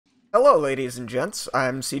Hello, ladies and gents.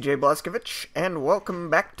 I'm CJ Blaskovich, and welcome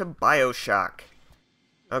back to Bioshock.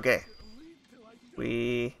 Okay,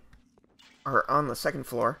 we are on the second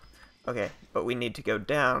floor. Okay, but we need to go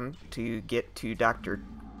down to get to Dr.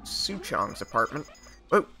 Suchong's apartment.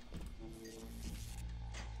 Whoa!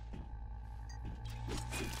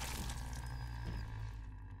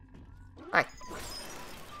 Hi.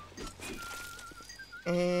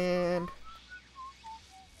 And...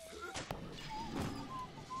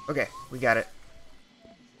 okay, we got it.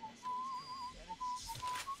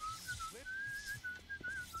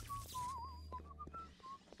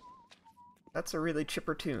 That's a really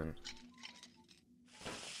chipper tune.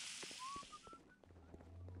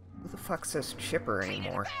 Who the fuck says chipper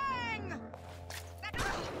anymore?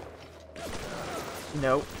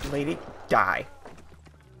 No, lady, die.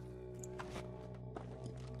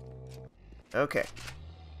 Okay.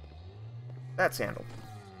 That's handled.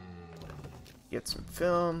 Get some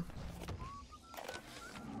film.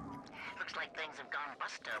 Looks like things have gone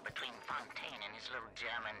busto between Fontaine and his little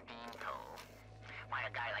German beanpole. Why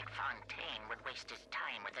a guy like Fontaine would waste his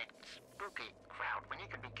time with that spooky crowd when he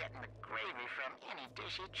could be getting the gravy from any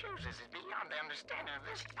dish he chooses is beyond the understanding of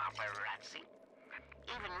this paparazzi.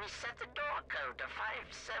 Even reset the door code to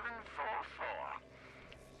 5744.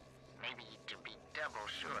 Maybe to be double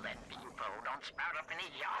sure that beanpole don't sprout up in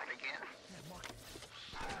his yard again.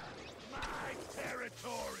 My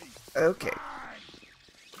territory. Okay.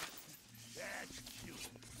 That's cute.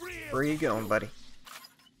 Where are you going, buddy?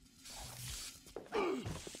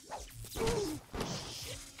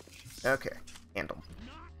 Okay, handle.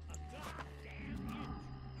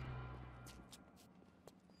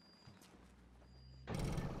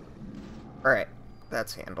 Alright,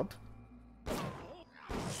 that's handled.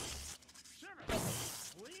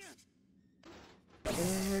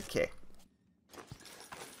 Okay.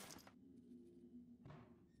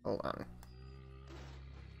 Hold on.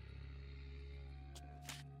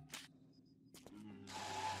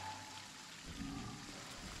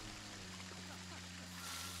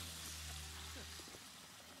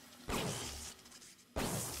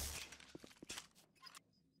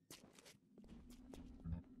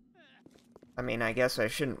 I mean, I guess I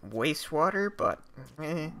shouldn't waste water, but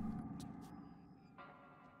eh.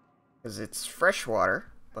 Because it's fresh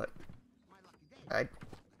water, but I...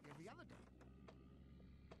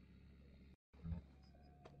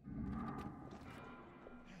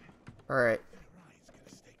 Alright. Ryan's gonna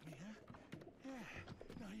stake me, huh? Yeah.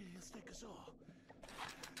 No, he'll stake us all.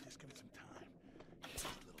 Just give it some time. Just a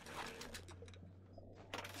little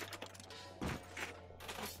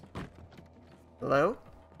time. Hello?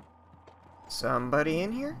 Somebody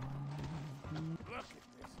in here? Look at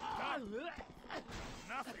this.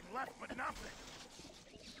 Nothing left but nothing.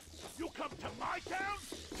 You come to my town?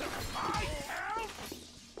 To my town?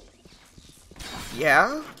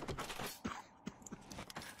 Yeah?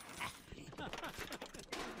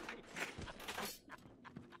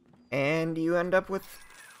 And you end up with...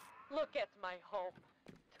 Look at my home,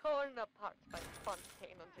 torn apart by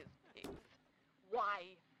Fontaine and his pigs.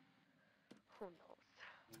 Why? Who knows?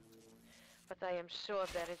 But I am sure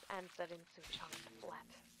there is answer in Suchong's flat.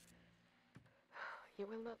 You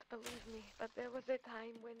will not believe me, but there was a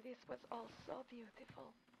time when this was all so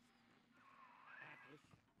beautiful. Atlas,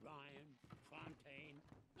 Ryan, Fontaine,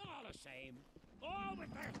 all the same. All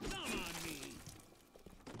with their thumb on me.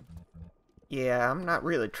 Yeah, I'm not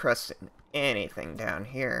really trusting anything down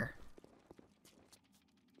here.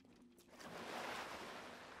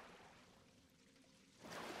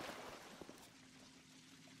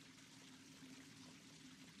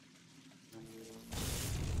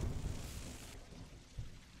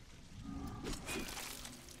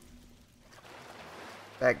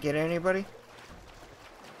 That get anybody?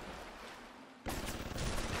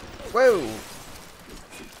 Whoa!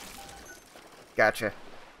 Gotcha.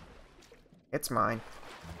 It's mine.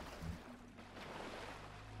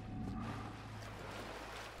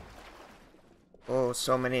 Oh,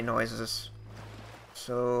 so many noises.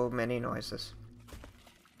 So many noises.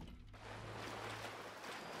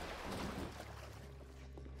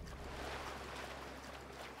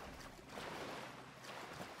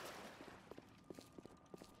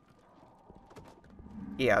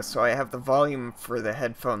 Yeah, so I have the volume for the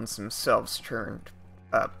headphones themselves turned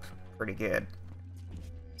up pretty good.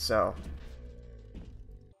 So...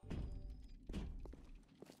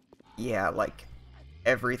 yeah, like,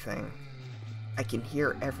 everything. I can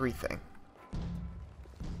hear everything.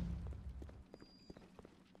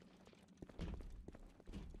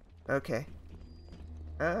 Okay.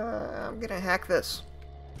 I'm gonna hack this.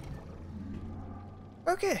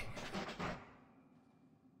 Okay.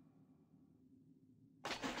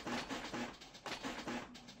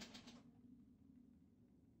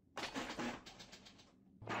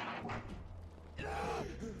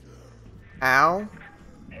 Ow.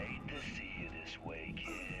 Hate to see you this way,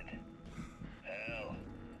 kid. Hell,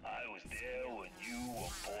 I was there when you were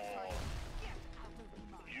born.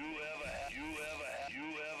 You ever have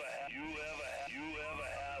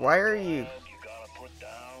Why a are dog you... you gotta put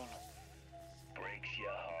down? Breaks your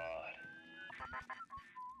heart.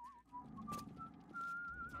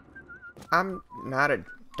 I'm not a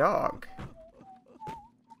dog.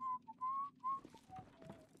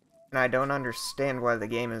 And I don't understand why the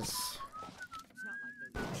game is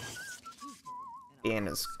being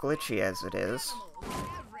as glitchy as it is.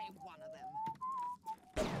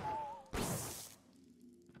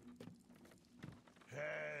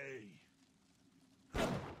 Hey.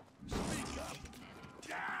 Speak up.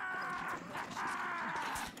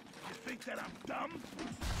 You think that I'm dumb?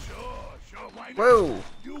 Sure, why not? Whoa!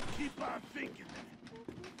 You keep on thinking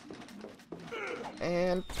that.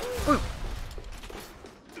 And... boop.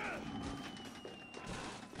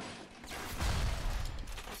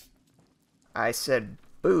 I said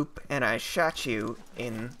boop, and I shot you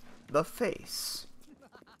in the face.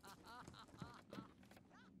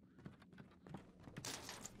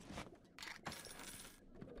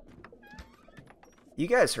 You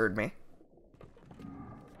guys heard me.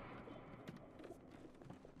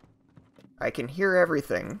 I can hear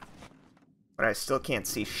everything, but I still can't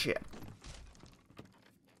see shit.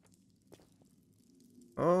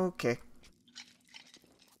 Okay.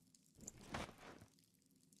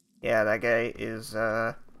 Yeah, that guy is,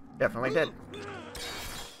 definitely dead.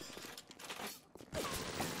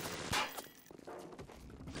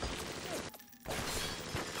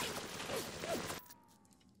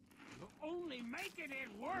 You're only making it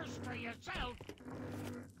worse for yourself.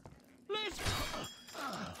 Listen.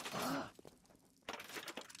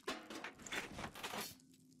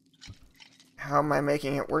 How am I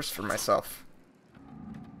making it worse for myself?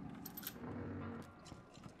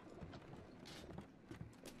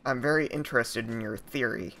 I'm very interested in your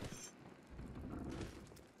theory.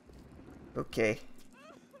 Okay.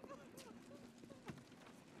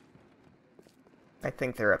 I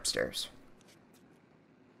think they're upstairs.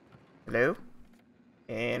 Hello?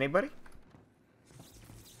 Anybody?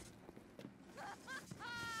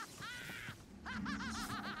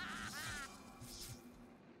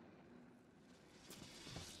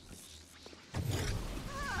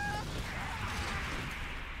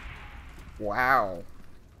 Wow.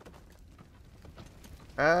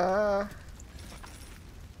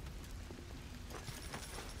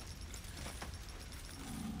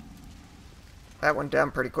 That went down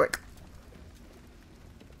pretty quick.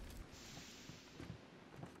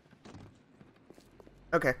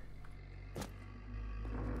 Okay.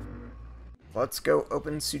 Let's go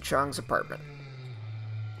open Suchong's apartment.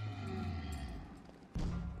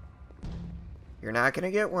 You're not gonna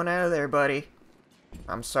get one out of there, buddy.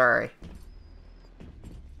 I'm sorry.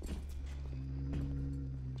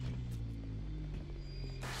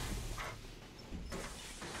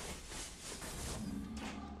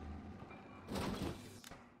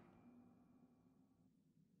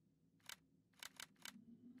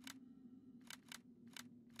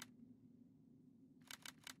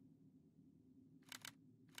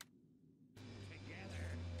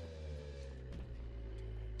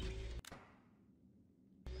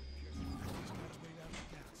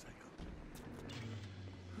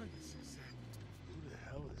 Who the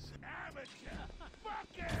hell is it? Amateur!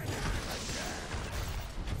 Fucking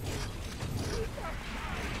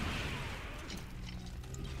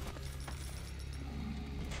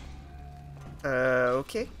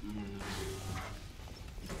Okay.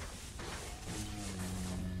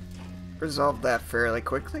 Resolved that fairly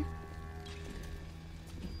quickly.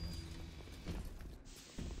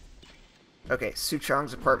 Okay,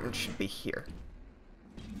 Suchong's apartment should be here.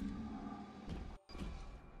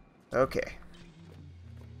 Okay.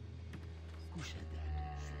 Who said that?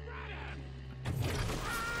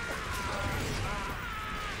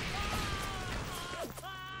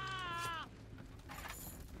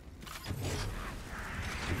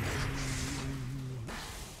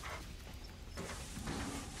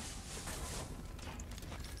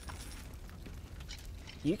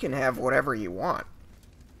 You can have whatever you want.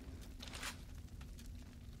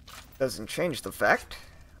 Doesn't change the fact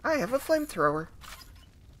I have a flamethrower.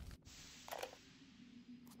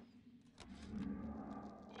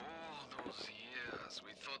 All those years,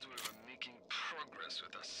 we thought we were making progress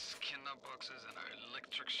with our Skinner boxes and our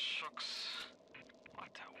electric shocks.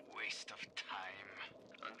 What a waste of time.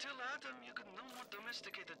 Until Adam, you could no more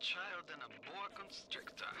domesticate a child than a boa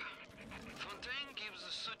constrictor. Fontaine gives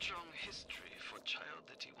a Suchong history for child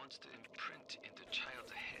that he wants to imprint into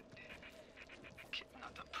child's head. Kid,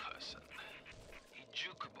 not a person. A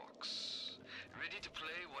jukebox.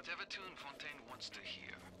 play whatever tune Fontaine wants to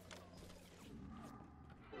hear.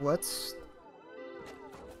 What's...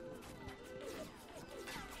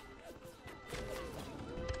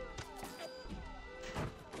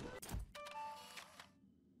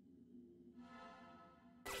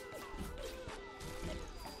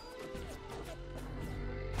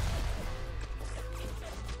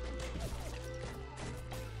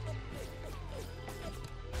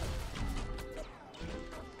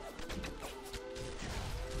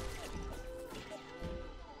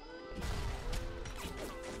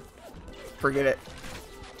 Forget it.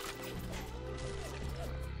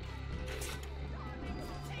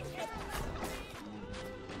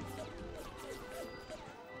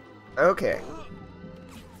 Okay.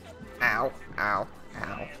 Ow, ow, ow.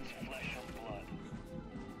 Ryan's flesh and blood.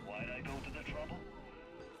 Why'd I go to the trouble?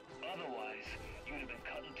 Otherwise, you'd have been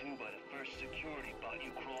cut in two by the first security bot you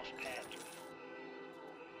crossed paths with.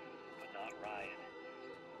 But not Ryan.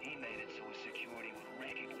 He made it so his security would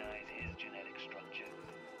recognize his genetic structure.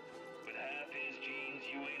 With half his genes,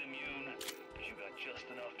 you ain't immune, but you got just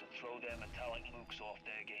enough to throw them metallic mooks off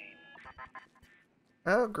their game.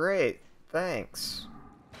 Oh, great. Thanks.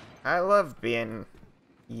 I love being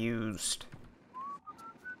used.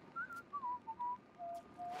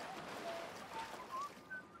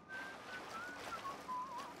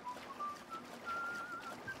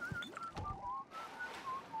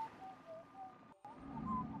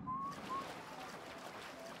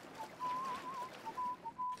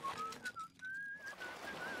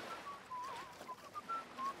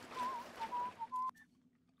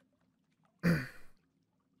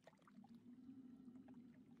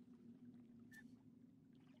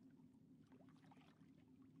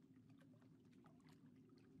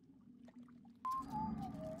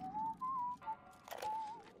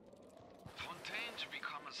 Fontaine to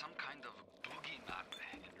become some kind of boogeyman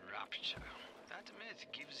in Rapture. That myth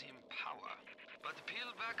gives him power. But peel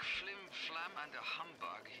back flim flam and a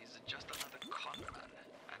humbug, he's just another conman.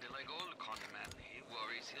 And like all conmen, he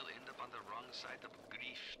worries he'll end up on the wrong side of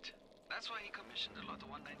grift. That's why he commissioned a Lot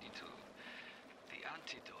 192. The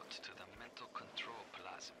antidote to the mental control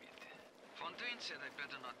plasmid. Fontaine said I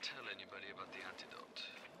better not tell anybody about the antidote.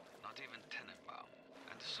 Not even Tenenbaum.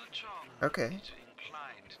 And Su Chong Okay. is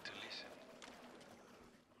inclined to listen.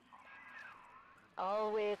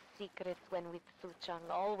 Always secrets when with Suchang,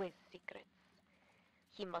 always secrets.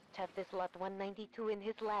 He must have this Lot 192 in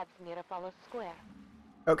his labs near Apollo Square.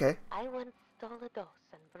 Okay. I once stole a dose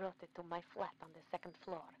and brought it to my flat on the second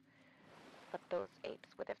floor. But those apes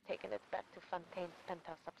would have taken it back to Fontaine's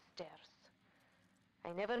penthouse upstairs.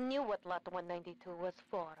 I never knew what Lot 192 was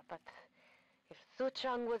for, but if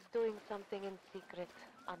Suchang was doing something in secret,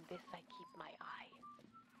 on this I keep my eye.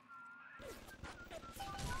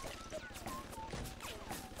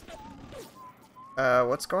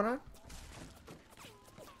 What's going on?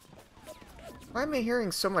 Why am I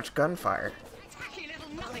hearing so much gunfire?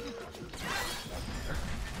 Adam's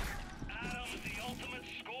the ultimate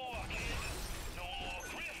score, kid. No more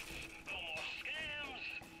grifts, no more scams.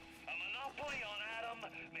 A monopoly on Adam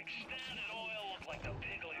makes Standard Oil look like the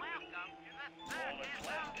piggly wiggly. All that's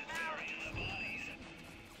left is burying the bodies.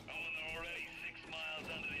 And when they're already 6 miles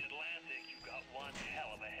under the Atlantic, you've got one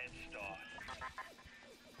hell of a head start.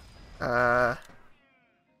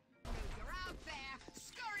 You're out there,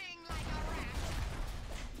 scurrying like a rat.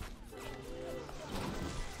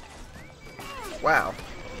 Wow.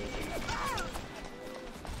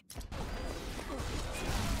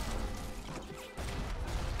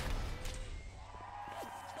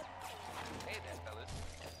 Hey there, fellas.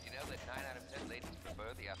 You know that 9 out of 10 ladies prefer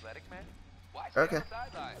the athletic man? Why Okay. stay on the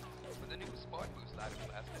sidelines? With the new Sport Boost line of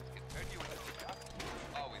plastics can turn you into a jock.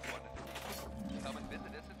 Always wanted to be. Come and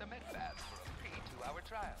visit us at the Met Baths for a free 2-hour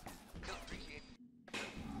trial. You'll appreciate it.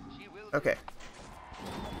 She will. Okay.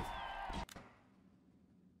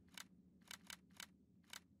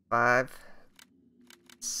 Five,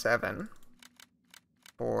 7,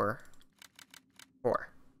 4, 4.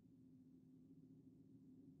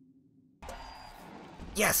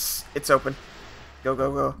 Yes! It's open. Go,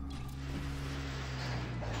 go, go.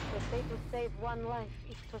 If they to save one life,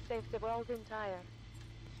 is to save the world entire.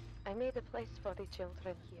 I made a place for the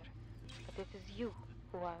children here, but it is you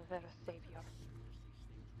who are their savior.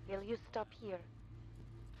 Will you stop here,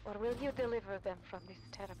 or will you deliver them from this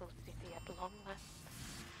terrible city at long last?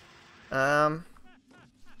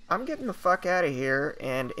 I'm getting the fuck out of here,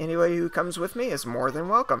 and anybody who comes with me is more than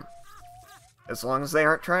welcome. As long as they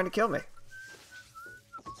aren't trying to kill me.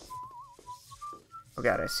 Oh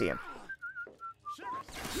god, I see him.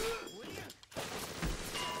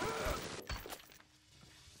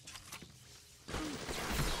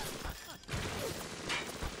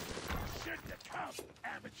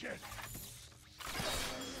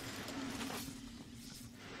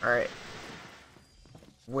 Alright.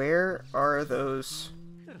 Where are those?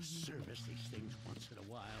 Gotta service these things once in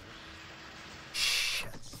a while. Shit.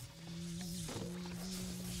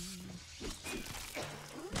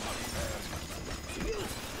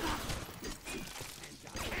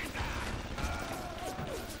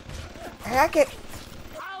 Hack it!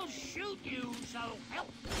 I'll shoot you, so help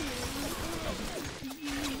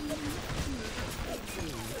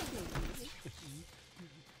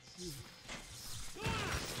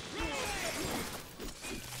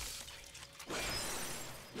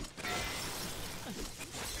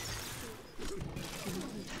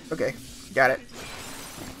Okay, got it.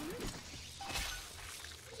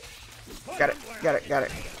 Got it, got it, got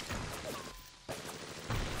it.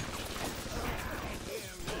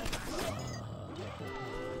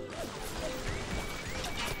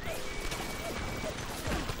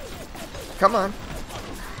 Come on.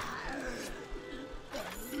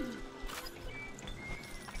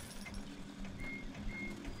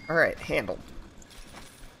 Alright, handled.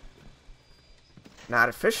 Not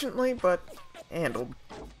efficiently, but handled.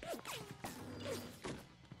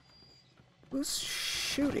 Who's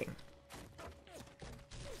shooting?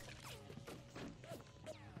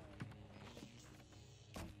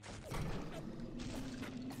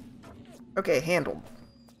 Okay, handled.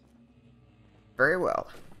 Very well.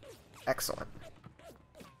 Excellent.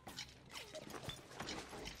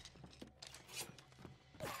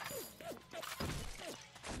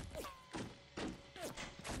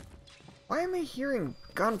 Why am I hearing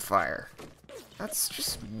gunfire? That's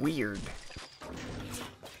just weird.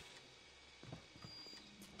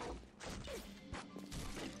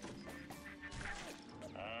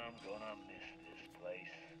 I'm gonna miss this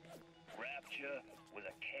place. Rapture was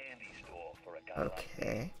a candy store for a guy like me.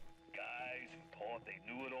 Okay. Guys who thought they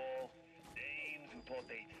knew it all, dames who thought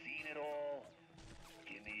they'd seen it all.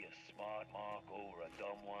 Give me a smart mark over a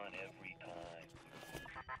dumb one every time.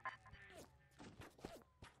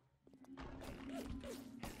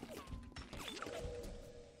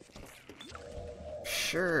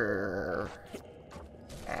 Sure.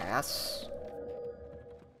 Ass.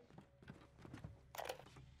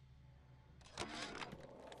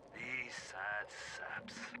 These sad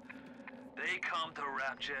saps. They come to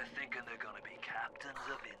Rapture thinking they're gonna be captains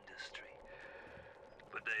of industry.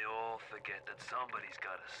 But they all forget that somebody's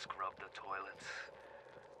gotta scrub the toilets.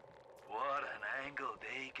 What an angle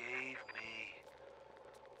they gave me.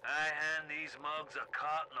 I hand these mugs a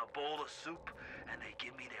cot and a bowl of soup, and they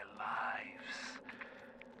give me their lives.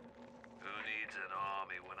 Who needs an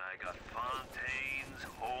army when I got Fontaine's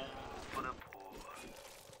Home for the Poor?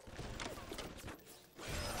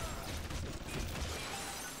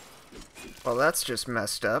 Well, that's just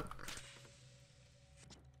messed up.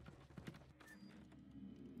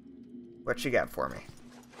 What you got for me?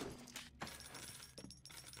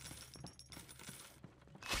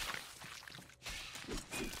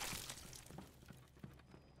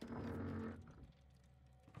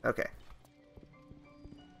 Okay.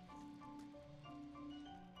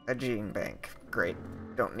 A gene bank. Great.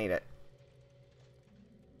 Don't need it.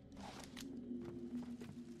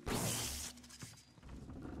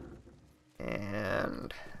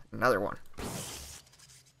 And another one.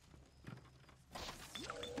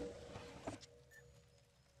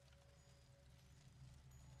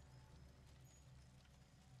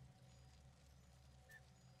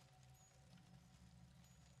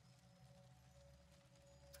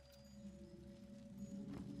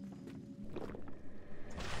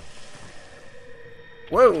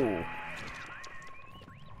 Whoa!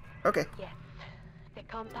 Okay. Yes, the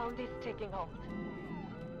compound is taking hold.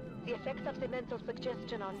 The effects of the mental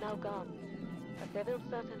suggestion are now gone, but there will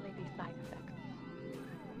certainly be side effects.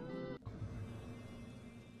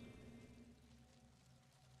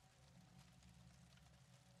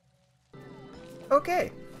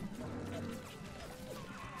 Okay.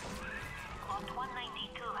 Lot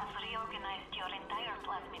 192 has reorganized your entire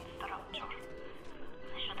plasmid structure.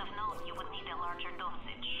 I should have known you would need a larger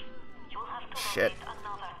dosage. You'll have to Shit. locate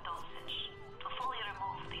another dosage to fully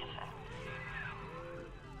remove the effect.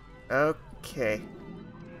 Okay.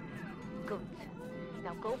 Good.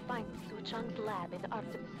 Now go find Su Chang's lab in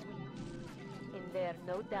Artemis Suite. In there,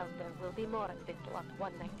 no doubt there will be more of this Lot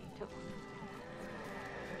 192.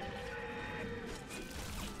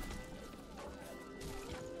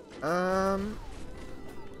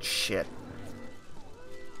 Shit.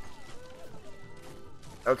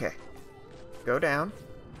 Okay. Go down.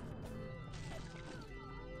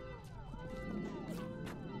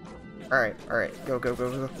 Alright, alright. Go, go, go,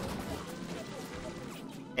 go.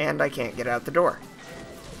 And I can't get out the door.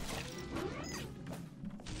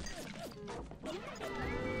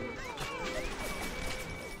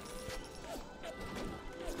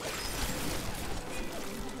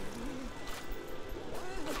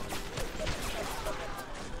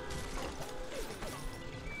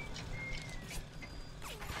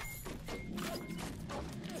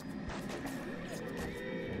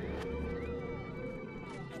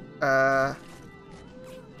 I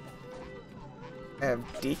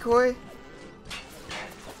have decoy?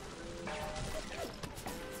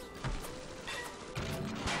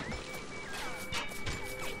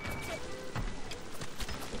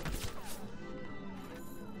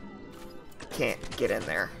 Can't get in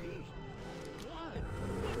there.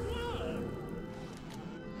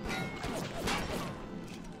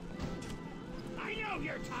 I know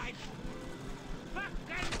your type. Fucking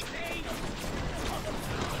thing.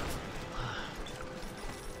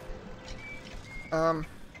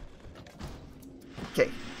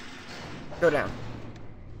 Okay. Go down.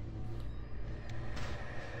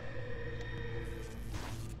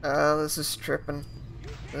 This is tripping.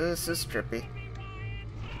 This is trippy.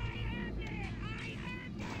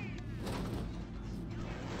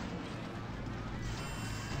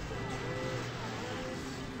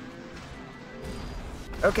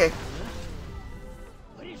 Okay.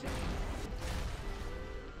 What is it?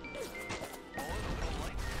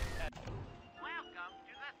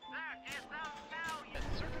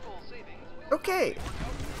 Okay.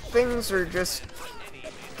 Things are just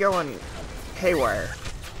going haywire.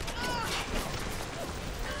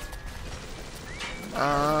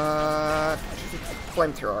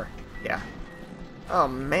 Flamethrower. Yeah. Oh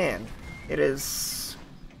man. It is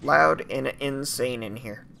loud and insane in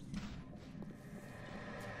here.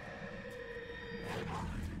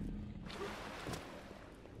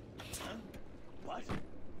 What?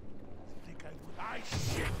 Think I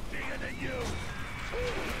shit bigger than you.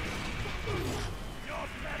 Your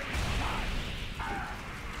battery's hot.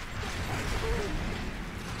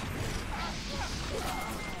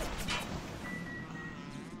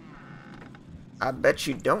 I bet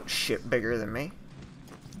you don't shit bigger than me.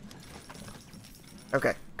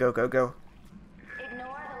 Okay, go, go, go. Ignore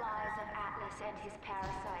the lies of Atlas and his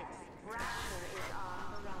parasites. Rapture is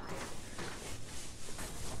on the rise.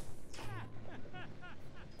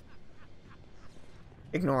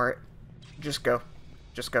 Ignore it. Just go.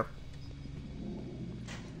 Just go.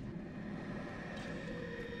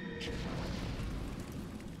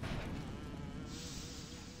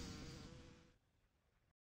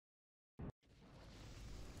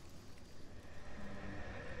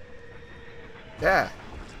 Yeah.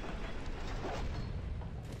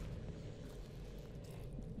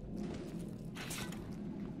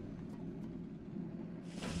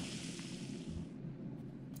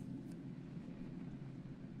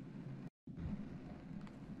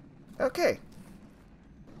 Okay.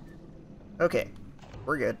 Okay.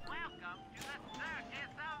 We're good.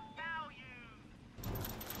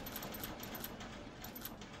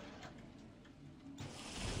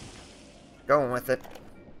 Going with it.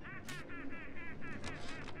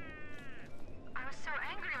 I was so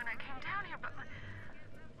angry when I came down here, but my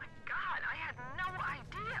God, I had no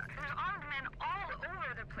idea. There's armed men all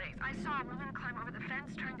over the place. I saw a woman climb over the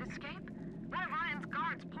fence trying to escape. One of Ryan's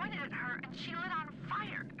guards pointed at her and she lit on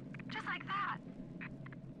fire. Just like that.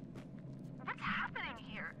 What's happening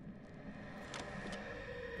here?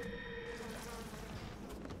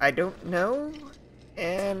 I don't know,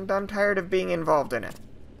 and I'm tired of being involved in it.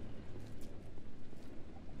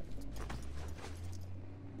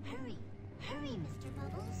 Hurry, hurry, Mr.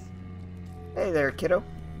 Bubbles. Hey there, kiddo.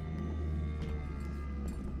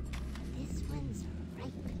 This one's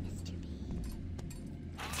right, Mr. B.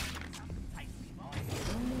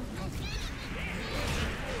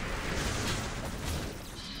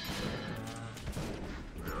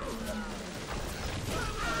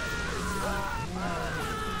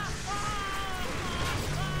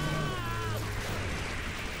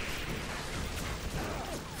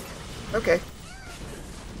 Okay.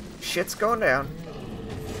 Shit's going down.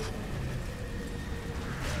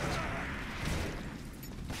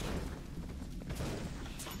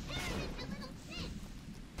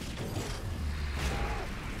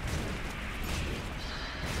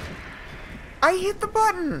 I hit the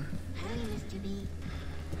button! Hurry, Mr. B.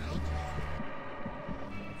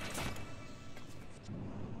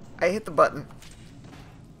 I hit the button.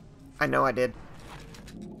 I know I did.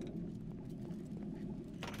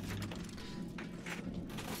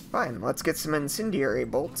 Fine, let's get some incendiary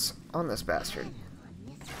bolts on this bastard.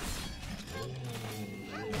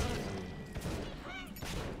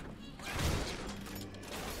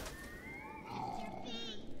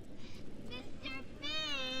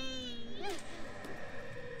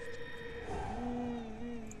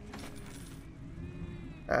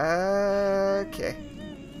 Okay.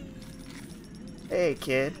 Hey,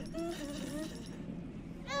 kid.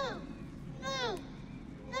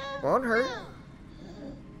 Won't hurt.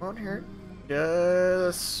 Won't hurt.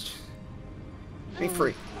 Just be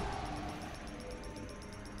free.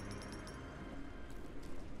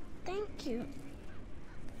 cute.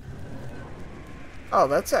 Oh,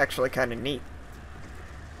 that's actually kind of neat.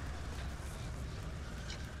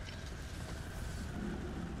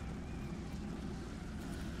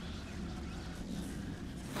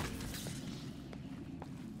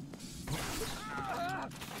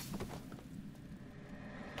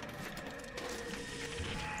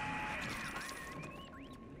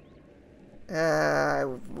 I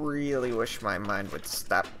really wish my mind would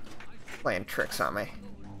stop playing tricks on me.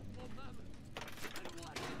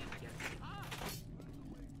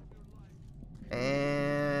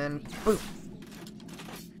 And boom.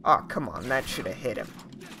 Oh, come on, that should have hit him.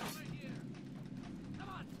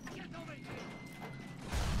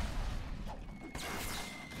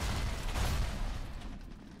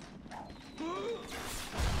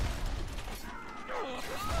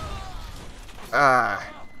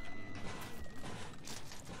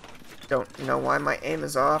 Don't know why my aim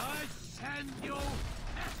is off.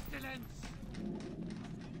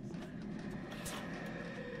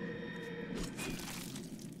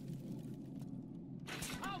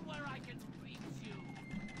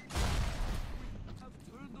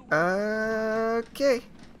 Okay,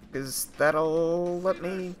 because that'll let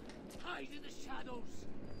me...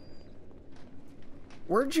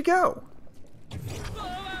 Where'd you go?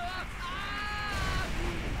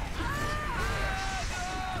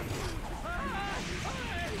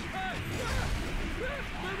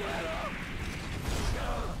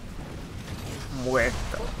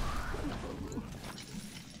 Muerto.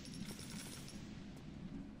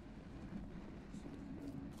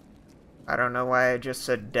 I don't know why I just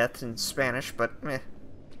said death in Spanish, but eh.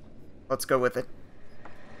 Let's go with it.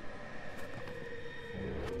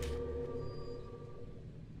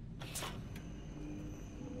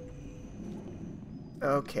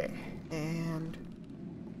 Okay, and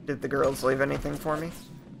did the girls leave anything for me?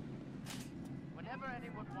 Whenever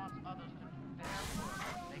anyone wants others to do their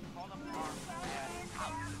work, they call them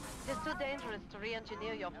arms. It's too dangerous to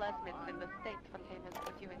re-engineer your plasmids in the state Fontaine has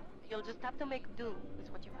put you in. You'll just have to make do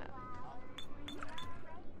with what you have.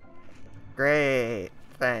 Great,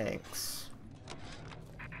 thanks.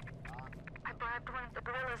 I bribed one of the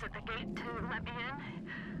gorillas at the gate to let me in.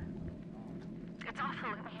 It's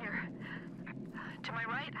awful in here. To my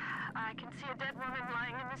right, I can see a dead woman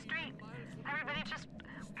lying in the street. Everybody just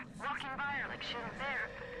walking by her like she was there.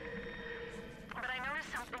 But I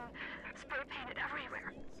noticed something spray painted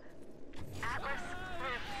everywhere. Atlas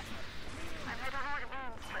lives. I don't know what it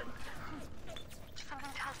means, but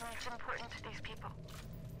something tells me it's important to these people.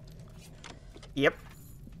 Yep.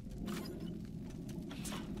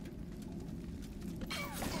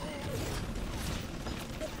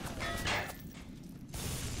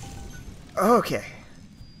 Okay.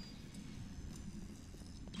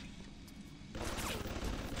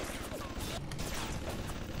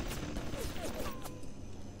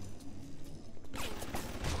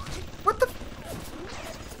 What the?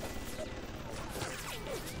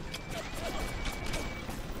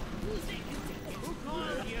 Who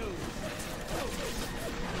called you?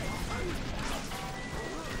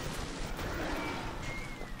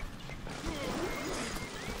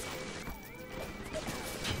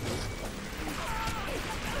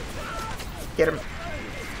 Get him.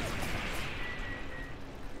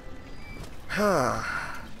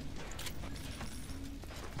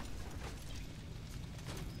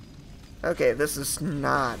 Okay, this is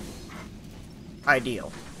not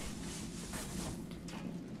ideal.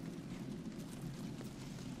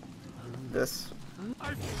 This.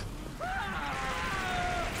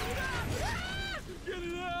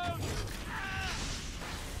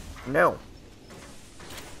 No.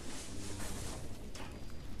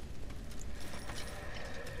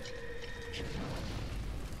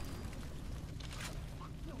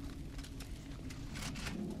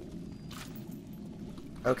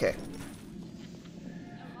 Okay.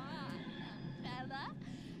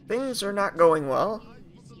 Things are not going well,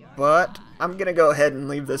 but I'm gonna go ahead and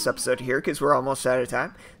leave this episode here because we're almost out of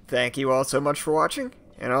time. Thank you all so much for watching,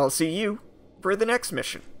 and I'll see you for the next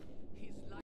mission.